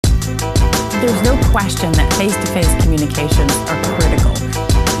There's no question that face-to-face communications are critical.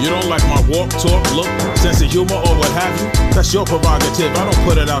 You don't like my walk, talk, look, sense of humor, or what have you? That's your prerogative, I don't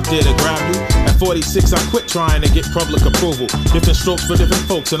put it out there to grab you. At 46, I quit trying to get public approval. Different strokes for different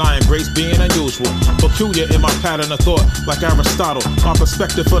folks, and I embrace being unusual. Peculiar in my pattern of thought, like Aristotle. My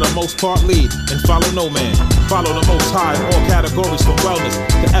perspective for the most part lead, and follow no man. Follow the most high in all categories, from wellness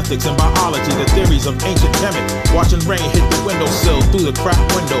to ethics and biology, the theories of ancient chemic. Watching rain hit the windowsill through the cracked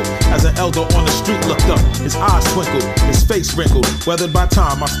window. As an elder on the street looked up, his eyes twinkled, his face wrinkled. Weathered by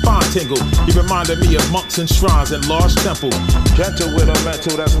time, my spine tingled. He reminded me of monks and shrines and large temples. Gentle with a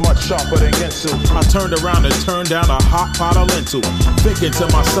mental that's much sharper than Ginsu. I turned around and turned down a hot pot of lentil. Thinking to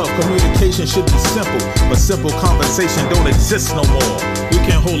myself, communication should be simple, but simple conversation don't exist no more. We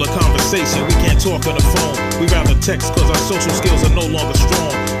can't hold a conversation, we can't talk on the phone. We rather text cause our social skills are no longer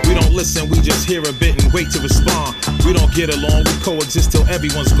strong. We don't listen, we just hear a bit and wait to respond. We don't get along, we coexist till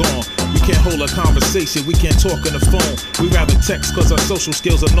everyone's gone. We can't hold a conversation, we can't talk on the phone. We rather text cause our social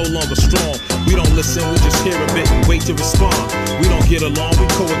skills are no longer strong. We don't listen, we just hear a bit and wait to respond. We don't get along, we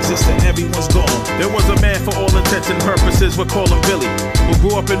coexist till everyone's gone. There was a man for all intents and purposes, we'll call him Billy, who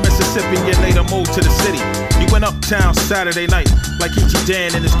grew up in Mississippi and later moved to the city. He went uptown Saturday night, like E.T.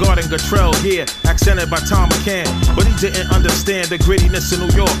 Dan in his garden Gatrell here, accented by Tom McCann. But he didn't understand the grittiness of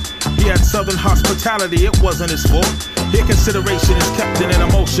New York. He had southern hospitality, it wasn't his fault. Here consideration is kept in an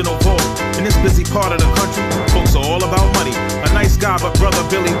emotional vault. In this busy part of the country, folks are all about money. A nice guy, but brother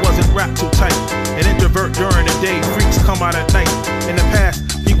Billy wasn't wrapped too tight. An introvert during the day, freaks come out at night. In the past,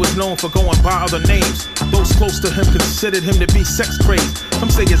 he was known for going by other names. Those close to him considered him to be sex crazed. Some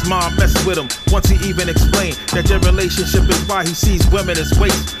say his mom messed with him. Once he even explained that their relationship is why he sees women as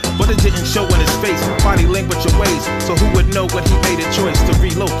waste. But it didn't show in his face, body language or ways. So who would know when he made a choice to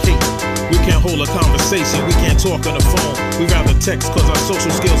relocate? We can't hold a conversation, we can't talk on the phone. We rather text cause our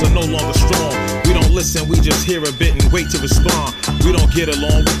social skills are no longer strong. We don't listen, we just hear a bit and wait to respond. We don't get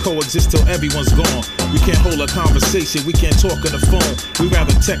along, we coexist till everyone's gone. We can't hold a conversation, we can't talk on the phone. We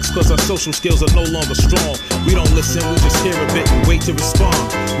rather text cause our social skills are no longer strong. We don't listen, we just hear a bit and wait to respond.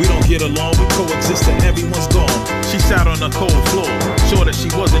 We don't get along, we coexist till everyone's gone. She sat on the cold floor, sure that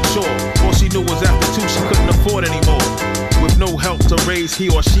she wasn't sure. All she knew was after 2 she couldn't afford anymore. With no help to raise he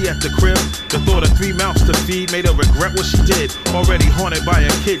or she at the crib, the thought of 3 mouths to feed made her regret what she did. Already haunted by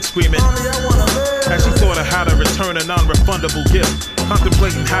a kid screaming, "Mommy, I wanna live." As she thought of how to return a non-refundable gift,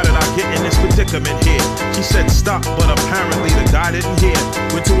 contemplating how did I get in this predicament here. She said stop, but apparently the guy didn't hear.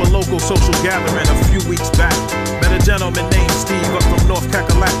 Went to a local social gathering a few weeks back. Met a gentleman named Steve up from North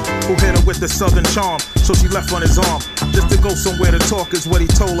Cackalack, who hit her with the southern charm, so she left on his arm. Just to go somewhere to talk is what he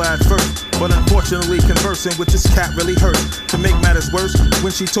told her at first. But unfortunately conversing with this cat really hurt. To make matters worse,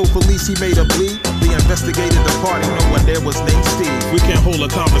 when she told police he made her bleed, they investigated the party, no one there was named Steve. We can't hold a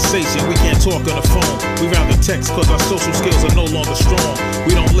conversation, we can't talk on the phone. We rather text cause our social skills are no longer strong.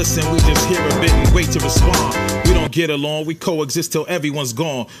 We don't listen, we just hear a bit and wait to respond. We don't get along, we coexist till everyone's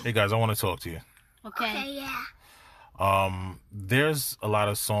gone. Hey guys, I want to talk to you. Okay, yeah. There's a lot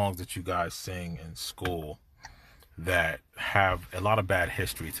of songs that you guys sing in school that have a lot of bad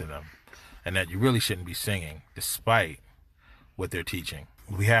history to them and that you really shouldn't be singing despite what they're teaching.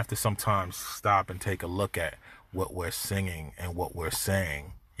 We have to sometimes stop and take a look at what we're singing and what we're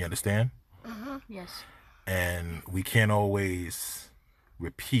saying. You understand? Yes. And we can't always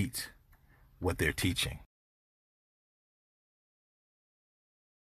repeat what they're teaching.